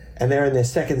show. And they're in their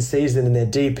second season, and their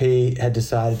DP had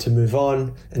decided to move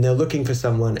on, and they're looking for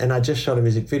someone. And I just shot a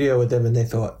music video with them, and they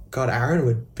thought, God, Aaron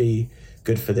would be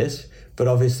good for this. But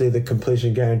obviously the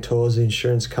completion guarantors, the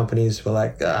insurance companies were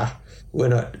like, we're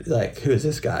not, like, who is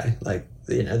this guy? Like,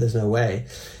 there's no way.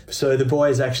 So the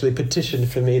boys actually petitioned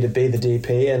for me to be the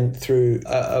DP, and through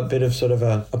a bit of sort of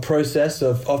a process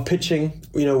of pitching,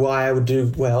 why I would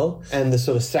do well, and the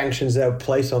sort of sanctions they would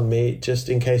place on me just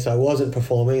in case I wasn't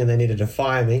performing and they needed to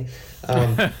fire me.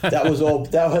 That was all.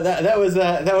 That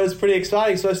was pretty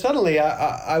exciting. So suddenly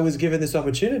I was given this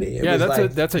opportunity.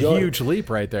 That's a huge leap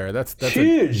right there. That's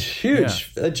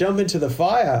huge. A jump into the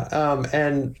fire.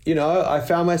 And I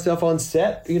found myself on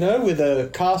set, with a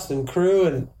cast and crew,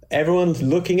 and everyone's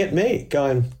looking at me,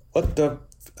 going, "What the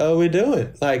are we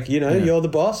doing? Like, you're the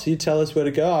boss. You tell us where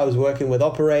to go." I was working with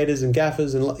operators and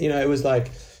gaffers, and it was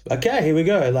like, okay, here we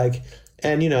go. Like.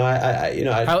 And,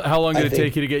 how long did it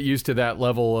take you to get used to that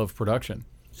level of production?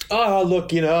 Oh,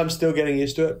 look, I'm still getting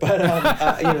used to it. But,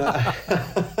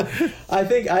 I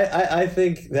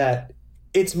think that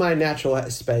it's my natural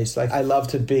space. Like, I love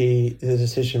to be the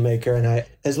decision maker. And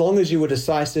as long as you were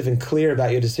decisive and clear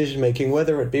about your decision making,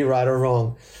 whether it be right or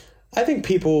wrong, I think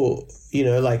people,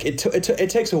 it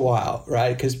takes a while,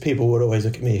 right? Because people would always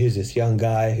look at me, who's this young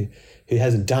guy who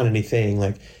hasn't done anything,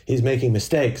 like he's making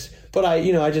mistakes. But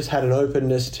I just had an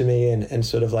openness to me and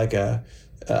sort of like a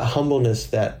humbleness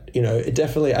that, it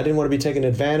definitely, I didn't want to be taken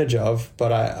advantage of,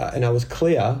 but I was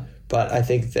clear. But I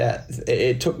think that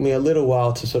it took me a little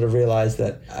while to sort of realize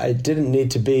that I didn't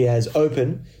need to be as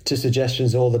open to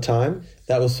suggestions all the time.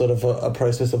 That was sort of a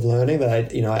process of learning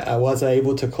that I was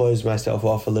able to close myself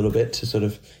off a little bit to sort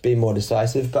of be more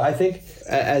decisive. But I think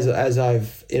as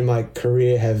I've in my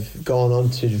career have gone on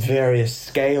to various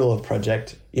scale of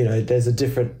project, there's a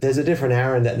different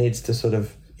Aaron that needs to sort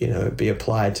of be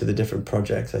applied to the different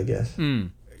projects, I guess.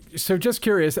 So just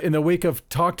curious, in the wake of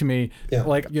Talk to Me,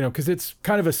 because it's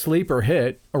kind of a sleeper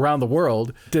hit around the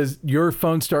world, does your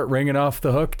phone start ringing off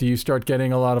the hook? Do you start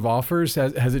getting a lot of offers?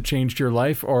 Has it changed your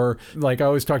life? Or like I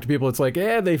always talk to people, it's like,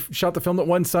 they shot the film at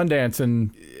one Sundance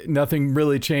and nothing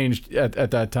really changed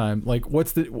at that time. Like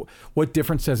what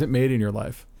difference has it made in your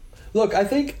life? Look, I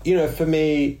think, for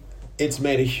me, it's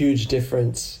made a huge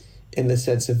difference in the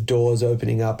sense of doors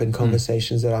opening up and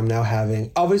conversations that I'm now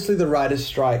having. Obviously, the writer's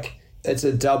strike, it's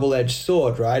a double-edged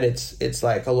sword, right? It's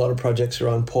like a lot of projects are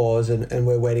on pause and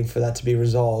we're waiting for that to be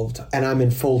resolved. And I'm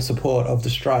in full support of the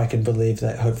strike and believe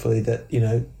that hopefully that,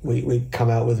 we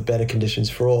come out with better conditions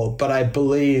for all. But I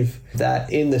believe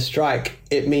that in the strike,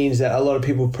 it means that a lot of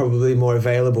people are probably more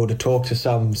available to talk to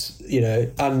some,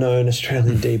 unknown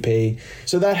Australian DP.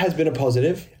 So that has been a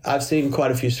positive. I've seen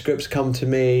quite a few scripts come to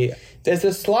me. There's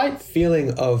a slight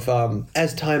feeling of,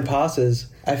 as time passes,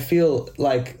 I feel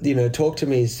like, Talk to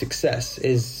Me's success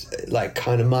is like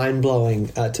kind of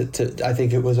mind-blowing. I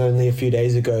think it was only a few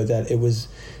days ago that it was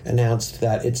announced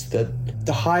that it's the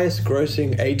highest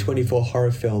grossing A24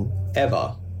 horror film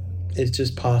ever. It's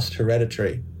just past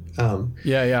Hereditary.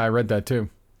 I read that too.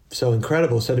 So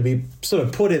incredible. So to be sort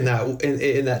of put in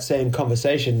that same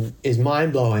conversation is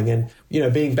mind-blowing. And,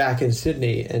 being back in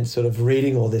Sydney and sort of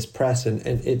reading all this press and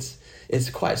it's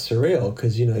quite surreal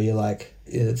because, you're like,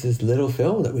 it's this little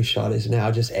film that we shot is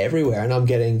now just everywhere. And I'm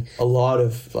getting a lot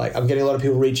of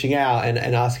people reaching out and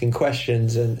asking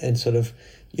questions and sort of,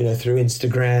 through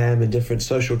Instagram and different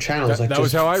social channels. That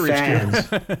was how I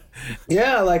reached you.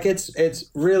 Yeah, like it's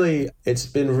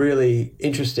been really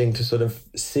interesting to sort of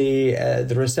see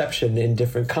the reception in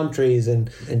different countries and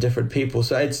different people.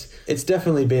 So it's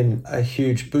definitely been a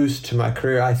huge boost to my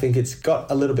career. I think it's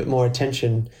got a little bit more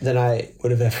attention than I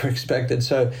would have ever expected.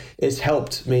 So it's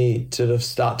helped me to sort of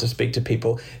start to speak to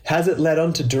people. Has it led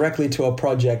on to directly to a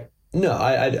project? No,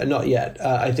 I not yet.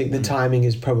 I think the timing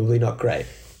is probably not great.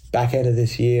 Back end of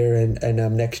this year and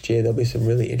next year, there'll be some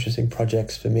really interesting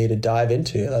projects for me to dive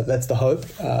into. That's the hope,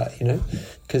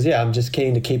 because I'm just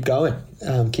keen to keep going,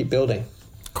 keep building.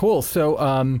 Cool. So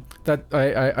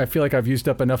I feel like I've used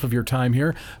up enough of your time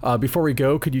here. Before we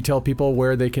go, could you tell people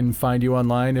where they can find you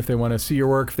online if they want to see your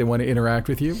work, if they want to interact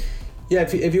with you? Yeah,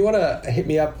 if you want to hit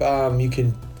me up, you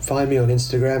can find me on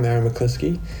Instagram, Aaron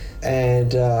McLisky,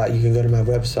 and you can go to my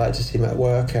website to see my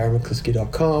work,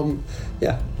 aaronmclisky.com.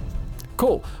 Yeah.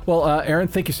 Cool. Well, Aaron,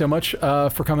 thank you so much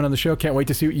for coming on the show. Can't wait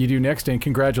to see what you do next, and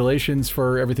congratulations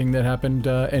for everything that happened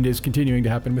and is continuing to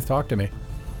happen with Talk to Me.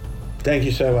 Thank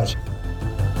you so much.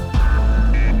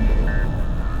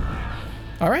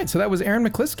 All right, so that was Aaron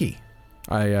McLisky.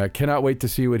 I cannot wait to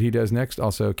see what he does next.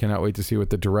 Also, cannot wait to see what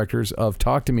the directors of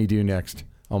Talk to Me do next.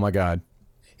 Oh my God.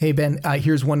 Hey, Ben,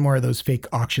 here's one more of those fake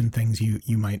auction things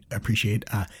you might appreciate.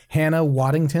 Hannah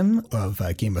Waddington of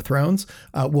Game of Thrones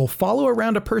will follow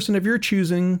around a person of your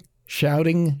choosing,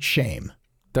 shouting shame.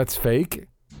 That's fake?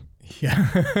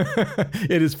 Yeah,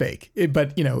 it is fake.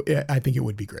 But, I think it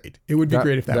would be great. It would be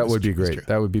great if that would be great. True.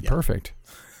 That would be perfect.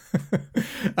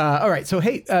 All right. So,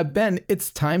 hey, Ben, it's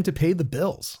time to pay the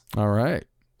bills. All right.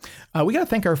 We got to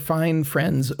thank our fine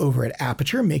friends over at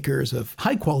Aperture, makers of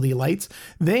high quality lights.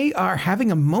 They are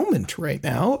having a moment right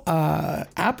now.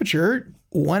 Aperture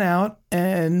went out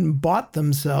and bought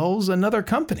themselves another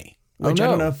company. Which I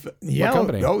don't know if, what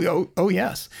company? Oh,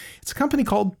 yes. It's a company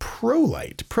called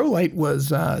ProLight. ProLight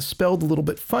was spelled a little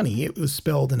bit funny. It was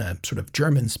spelled in a sort of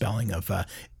German spelling of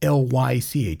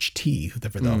L-Y-C-H-T, for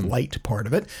the light part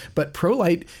of it. But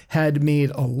ProLight had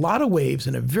made a lot of waves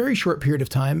in a very short period of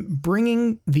time,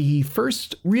 bringing the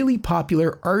first really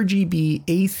popular RGB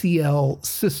ACL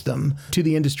system to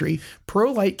the industry.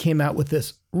 ProLight came out with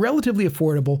this relatively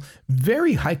affordable,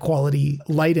 very high quality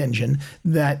light engine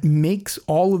that makes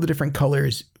all of the different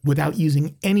colors without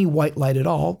using any white light at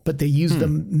all, but they use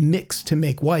them mixed to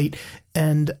make white.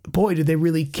 And boy, did they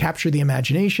really capture the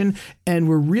imagination and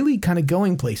were really kind of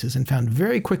going places and found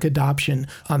very quick adoption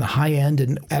on the high end.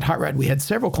 And at Hot Rod, we had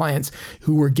several clients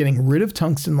who were getting rid of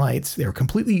tungsten lights. They were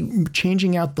completely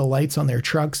changing out the lights on their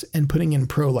trucks and putting in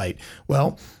ProLight.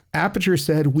 Well, Aperture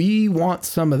said, we want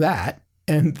some of that.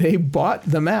 and they bought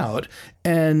them out.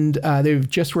 And they've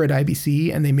just were at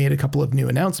IBC, and they made a couple of new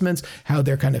announcements, how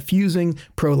they're kind of fusing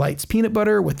ProLight's peanut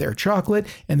butter with their chocolate.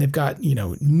 And they've got,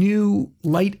 new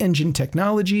light engine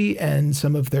technology and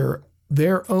some of their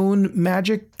own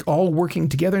magic all working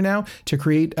together now to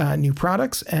create new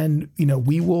products. And,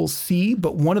 we will see.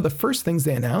 But one of the first things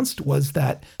they announced was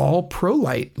that all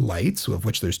ProLight lights, of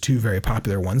which there's two very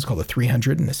popular ones called the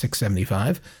 300 and the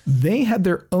 675, they had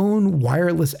their own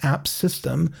wireless app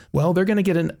system. Well, they're going to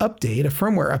get an update, a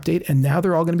firmware update, and now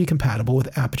they're all going to be compatible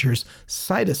with Aputure's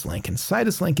Sidus Link. And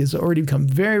Sidus Link has already become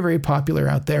very, very popular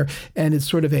out there. And it's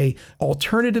sort of a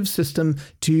alternative system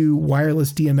to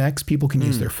wireless DMX. People can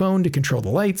use their phone to control the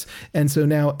lights. And so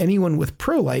now anyone with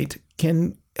ProLight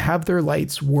can have their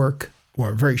lights work,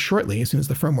 or very shortly, as soon as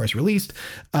the firmware is released,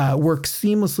 work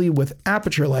seamlessly with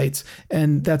Aputure lights.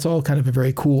 And that's all kind of a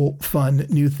very cool, fun,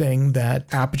 new thing that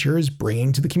Aputure is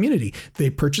bringing to the community. They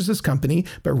purchased this company,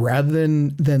 but rather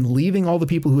than leaving all the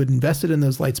people who had invested in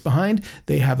those lights behind,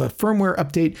 they have a firmware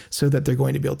update so that they're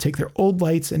going to be able to take their old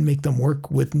lights and make them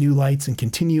work with new lights and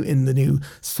continue in the new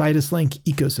Sidus Link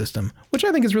ecosystem, which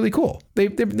I think is really cool. They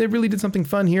really did something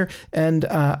fun here, and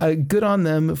good on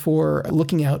them for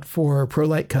looking out for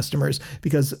ProLight customers,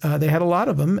 because they had a lot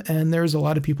of them, and there's a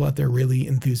lot of people out there really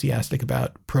enthusiastic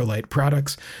about ProLight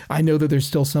products. I know that there's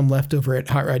still some left over at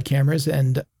Hot Rod Cameras,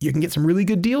 and you can get some really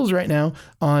good deals right now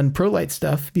on ProLight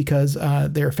stuff because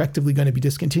they're effectively going to be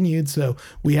discontinued. So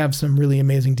we have some really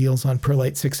amazing deals on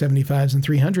ProLight 675s and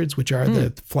 300s, which are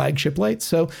the flagship lights.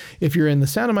 So if you're in the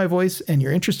sound of my voice and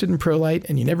you're interested in ProLight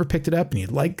and you never picked it up and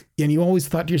you always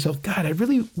thought to yourself, God, I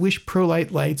really wish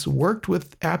ProLight lights worked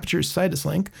with Aputure's Sidus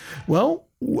Link. Well,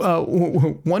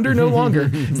 wonder no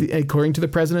longer. According to the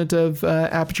president of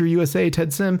Aputure USA,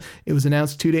 Ted Sim, it was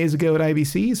announced 2 days ago at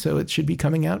IBC, so it should be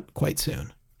coming out quite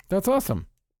soon. That's awesome.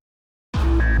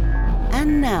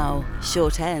 And now,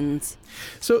 short ends.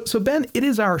 So Ben, it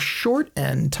is our short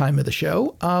end time of the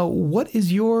show. What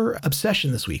is your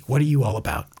obsession this week? What are you all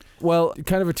about? Well,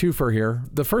 kind of a twofer here.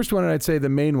 The first one, and I'd say the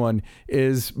main one,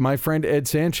 is my friend Ed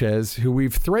Sanchez, who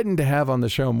we've threatened to have on the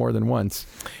show more than once.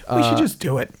 We should just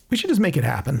do it. We should just make it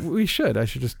happen. We should. I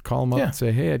should just call him up and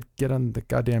say, hey, Ed, get on the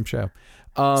goddamn show.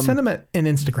 Send him an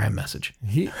Instagram message.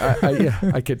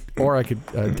 I could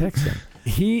text him.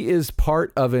 He is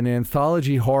part of an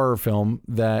anthology horror film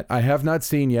that I have not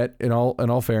seen yet. In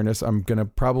all fairness, I'm going to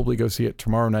probably go see it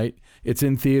tomorrow night. It's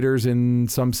in theaters in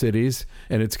some cities,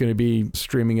 and it's going to be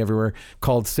streaming everywhere,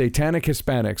 called Satanic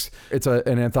Hispanics. It's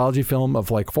an anthology film of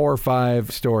like 4 or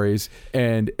 5 stories,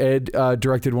 and Ed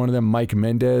directed one of them. Mike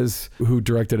Mendez, who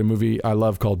directed a movie I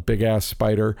love called Big Ass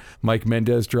Spider. Mike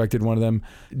Mendez directed one of them.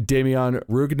 Damian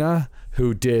Rugna,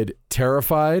 who did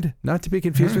Terrified, not to be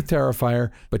confused with Terrifier,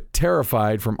 but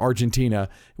Terrified from Argentina,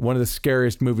 one of the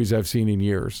scariest movies I've seen in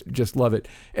years. Just love it.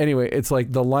 Anyway, it's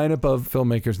like the lineup of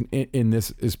filmmakers in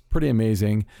this is pretty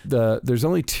amazing. There's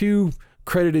only 2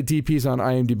 credited DPs on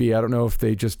IMDb. I don't know if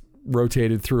they just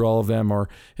rotated through all of them or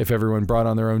if everyone brought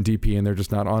on their own DP and they're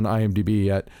just not on IMDb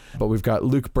yet. But we've got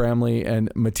Luke Bramley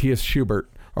and Matthias Schubert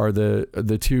are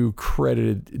the 2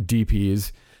 credited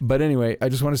DPs. But anyway, I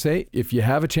just want to say, if you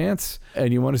have a chance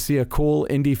and you want to see a cool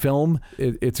indie film,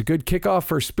 it's a good kickoff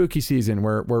for spooky season.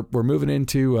 We're moving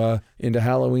into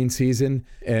Halloween season,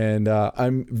 and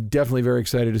I'm definitely very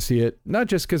excited to see it. Not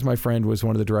just because my friend was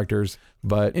one of the directors,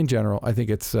 but in general, I think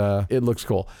it looks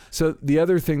cool. So the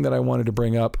other thing that I wanted to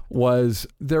bring up was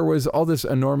there was all this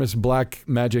enormous black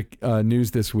magic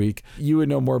news this week. You would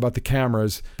know more about the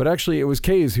cameras, but actually it was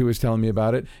Kays who was telling me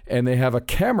about it, and they have a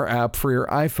camera app for your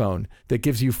iPhone that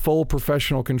gives you full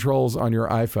professional controls on your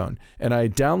iPhone. And I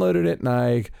downloaded it and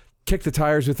I kicked the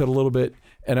tires with it a little bit.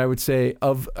 And I would say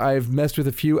I've messed with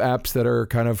a few apps that are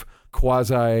kind of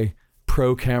quasi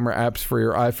pro camera apps for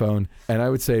your iPhone. And I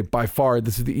would say by far,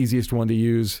 this is the easiest one to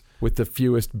use with the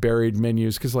fewest buried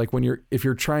menus. Cause like if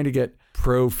you're trying to get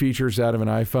pro features out of an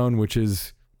iPhone, which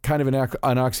is kind of an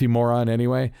oxymoron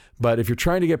anyway, but if you're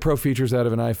trying to get pro features out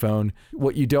of an iPhone,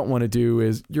 what you don't want to do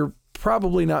is you're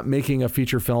probably not making a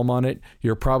feature film on it.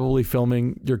 You're probably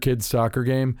filming your kid's soccer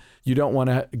game. You don't want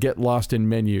to get lost in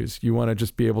menus. You want to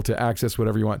just be able to access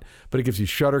whatever you want. But it gives you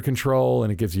shutter control,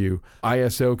 and it gives you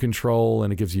ISO control,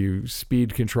 and it gives you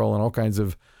speed control and all kinds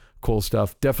of cool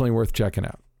stuff. Definitely worth checking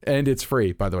out. And it's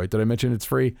free, by the way. Did I mention it's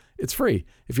free? It's free.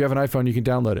 If you have an iPhone, you can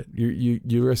download it.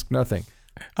 You risk nothing.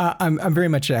 I'm very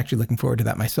much actually looking forward to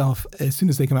that myself as soon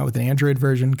as they come out with an Android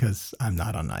version, because I'm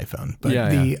not on an iPhone.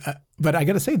 But but I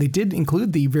got to say, they did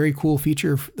include the very cool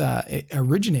feature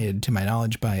originated, to my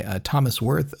knowledge, by Thomas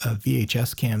Worth of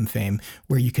VHS Cam fame,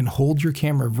 where you can hold your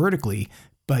camera vertically,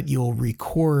 but you'll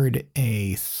record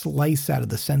a slice out of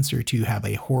the sensor to have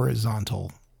a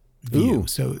horizontal view. Ooh,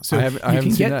 So I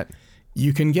haven't seen that.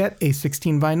 You can get a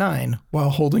 16:9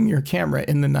 while holding your camera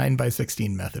in the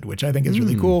 9:16 method, which I think is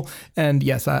really cool. And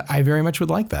yes, I very much would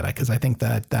like that, because I think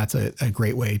that that's a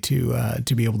great way to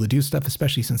be able to do stuff,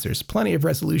 especially since there's plenty of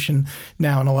resolution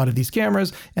now in a lot of these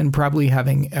cameras, and probably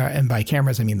having, and by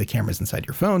cameras, I mean the cameras inside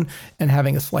your phone, and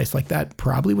having a slice like that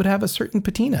probably would have a certain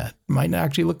patina. Might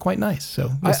actually look quite nice.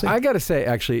 So we'll see. I got to say,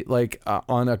 actually, like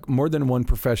on a more than one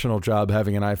professional job,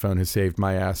 having an iPhone has saved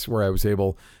my ass, where I was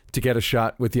able to get a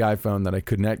shot with the iPhone that I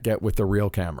could not get with the real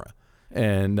camera.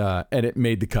 And it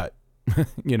made the cut,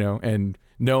 and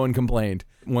no one complained.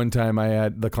 One time I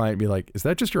had the client be like, "Is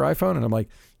that just your iPhone?" And I'm like,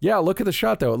 "Yeah, look at the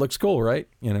shot though. It looks cool, right?"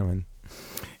 And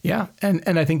yeah.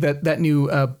 And I think that new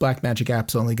Blackmagic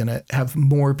app's only going to have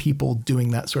more people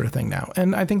doing that sort of thing now.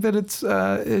 And I think that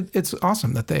it's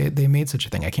awesome that they made such a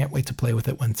thing. I can't wait to play with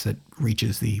it once it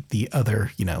reaches the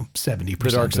other, 70%. The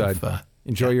dark side.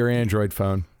 Enjoy your Android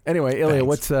phone. Anyway, Ilya,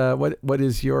 what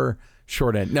is your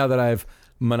short end now that I've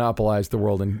monopolized the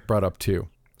world and brought up two?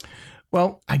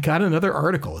 Well, I got another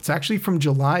article. It's actually from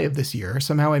July of this year.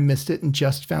 Somehow I missed it and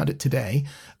just found it today.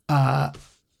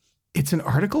 It's an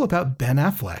article about Ben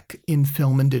Affleck in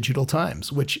Film and Digital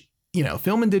Times, which,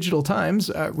 Film and Digital Times,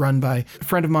 run by a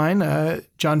friend of mine,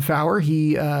 John Fowler.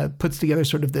 He puts together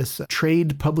sort of this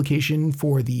trade publication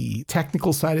for the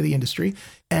technical side of the industry.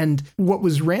 And what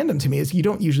was random to me is you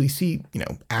don't usually see,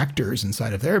 actors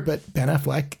inside of there, but Ben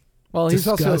Affleck. Well, he's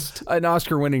also an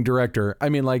Oscar-winning director. I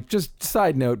mean, like, just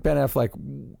side note, Ben Affleck,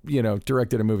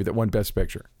 directed a movie that won Best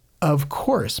Picture. Of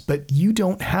course, but you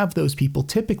don't have those people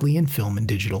typically in Film and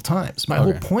Digital Times. My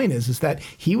whole point is that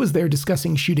he was there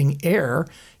discussing shooting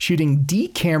D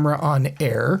camera on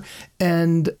air,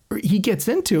 and he gets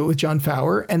into it with John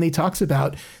Fowler, and they talks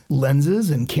about lenses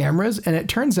and cameras, and it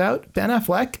turns out Ben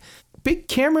Affleck, big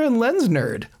camera and lens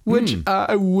nerd, which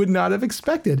I would not have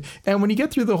expected. And when you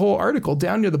get through the whole article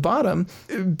down near the bottom,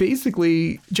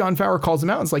 basically John Fowler calls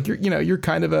him out. It's like, you're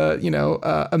kind of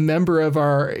a member of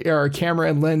our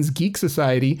camera and lens geek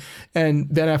society. And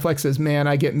Ben Affleck says, "Man,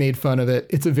 I get made fun of it.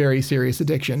 It's a very serious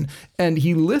addiction." And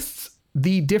he lists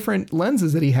the different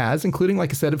lenses that he has, including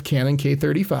like a set of Canon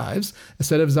K35s, a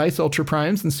set of Zeiss Ultra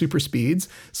Primes and Super Speeds,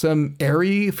 some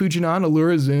Arri Fujinon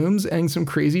Allura zooms, and some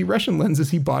crazy Russian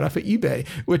lenses he bought off of eBay,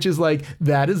 which is like,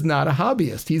 that is not a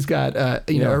hobbyist. He's got, a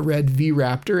Red V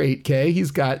Raptor 8K.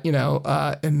 He's got,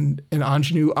 an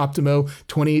Angenieux Optimo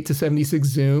 28 to 76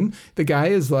 zoom. The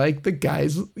guy's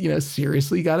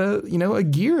seriously got a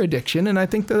gear addiction. And I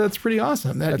think that's pretty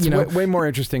awesome. That's way more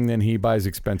interesting than he buys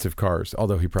expensive cars,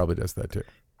 although he probably does that too.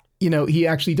 He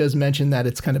actually does mention that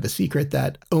it's kind of a secret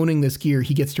that owning this gear,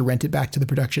 he gets to rent it back to the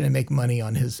production and make money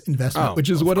on his investment, which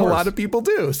is what a lot of people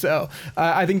do. So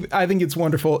I think it's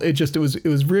wonderful. It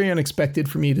was really unexpected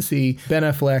for me to see Ben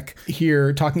Affleck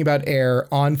here talking about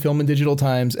Air on Film and Digital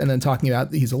Times, and then talking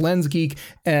about he's a lens geek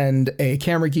and a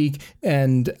camera geek.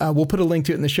 And we'll put a link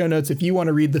to it in the show notes if you want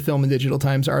to read the Film and Digital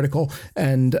Times article.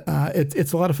 And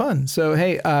it's a lot of fun. So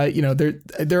hey,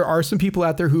 there are some people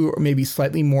out there who are maybe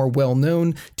slightly more well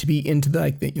known to be into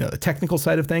the technical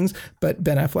side of things, but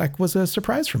Ben Affleck was a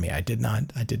surprise for me. I did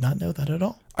not know that at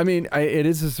all. I mean, it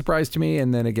is a surprise to me.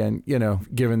 And then again,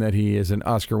 given that he is an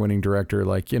Oscar-winning director,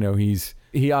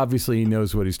 he obviously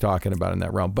knows what he's talking about in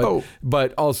that realm.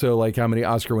 But also, like, how many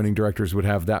Oscar-winning directors would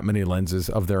have that many lenses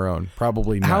of their own?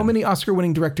 Probably none. How many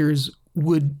Oscar-winning directors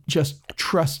would just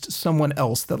trust someone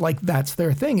else that that's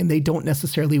their thing, and they don't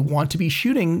necessarily want to be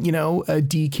shooting, a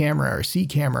D camera or C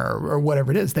camera or whatever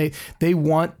it is. They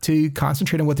want to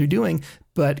concentrate on what they're doing.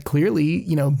 But clearly,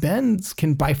 Ben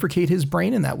can bifurcate his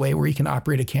brain in that way, where he can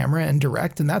operate a camera and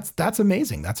direct. And that's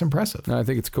amazing. That's impressive. No, I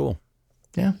think it's cool.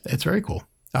 Yeah, it's very cool.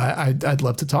 I'd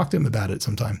love to talk to him about it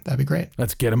sometime. That'd be great.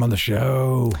 Let's get him on the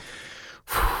show.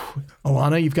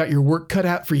 Alana, you've got your work cut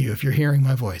out for you if you're hearing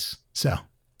my voice. So,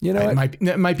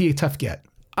 it might be a tough get.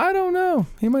 I don't know.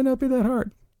 He might not be that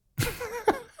hard.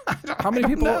 How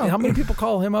many people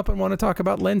call him up and want to talk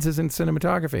about lenses and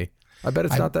cinematography? I bet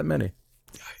it's not that many.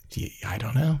 I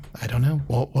don't know.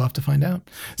 We'll have to find out.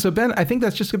 So, Ben, I think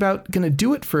that's just about going to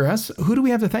do it for us. Who do we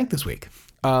have to thank this week?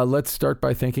 Let's start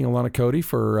by thanking Alana Cody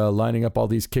for lining up all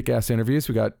these kick-ass interviews.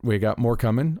 We got more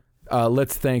coming.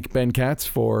 Let's thank Ben Katz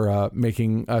for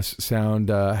making us sound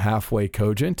halfway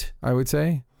cogent, I would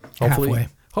say.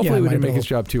 Hopefully Yeah, we might didn't make have his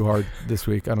job too hard this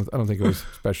week. I don't think it was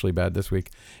especially bad this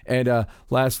week. And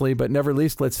lastly, but never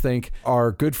least, let's thank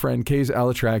our good friend Kays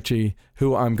Alatracci,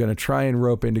 who I'm going to try and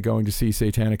rope into going to see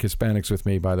Satanic Hispanics with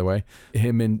me, by the way.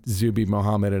 Him and Zubi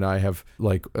Mohammed and I have,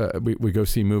 like, we go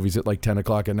see movies at like 10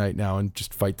 o'clock at night now and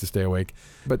just fight to stay awake.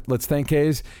 But let's thank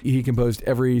Kays. He composed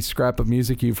every scrap of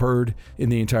music you've heard in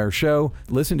the entire show.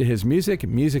 Listen to his music,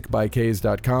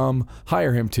 musicbykays.com.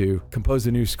 Hire him to compose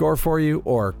a new score for you,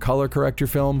 or color correct your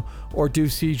film, or do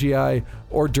CGI,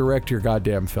 or direct your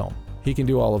goddamn film. He can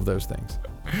do all of those things.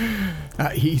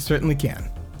 He certainly can,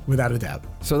 without a doubt.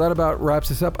 So that about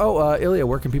wraps us up. Oh, Ilya,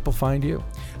 where can people find you?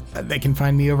 They can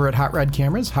find me over at Hot Rod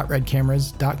Cameras,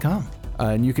 hotrodcameras.com.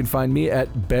 And you can find me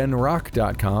at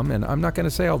benrock.com. And I'm not going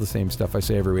to say all the same stuff I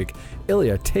say every week.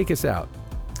 Ilya, take us out.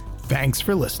 Thanks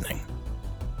for listening.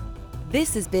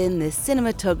 This has been the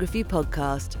Cinematography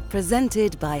Podcast,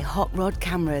 presented by Hot Rod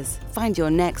Cameras. Find your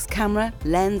next camera,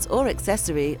 lens, or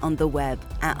accessory on the web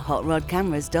at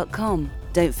hotrodcameras.com.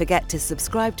 Don't forget to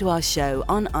subscribe to our show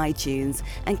on iTunes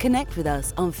and connect with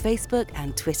us on Facebook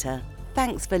and Twitter.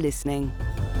 Thanks for listening.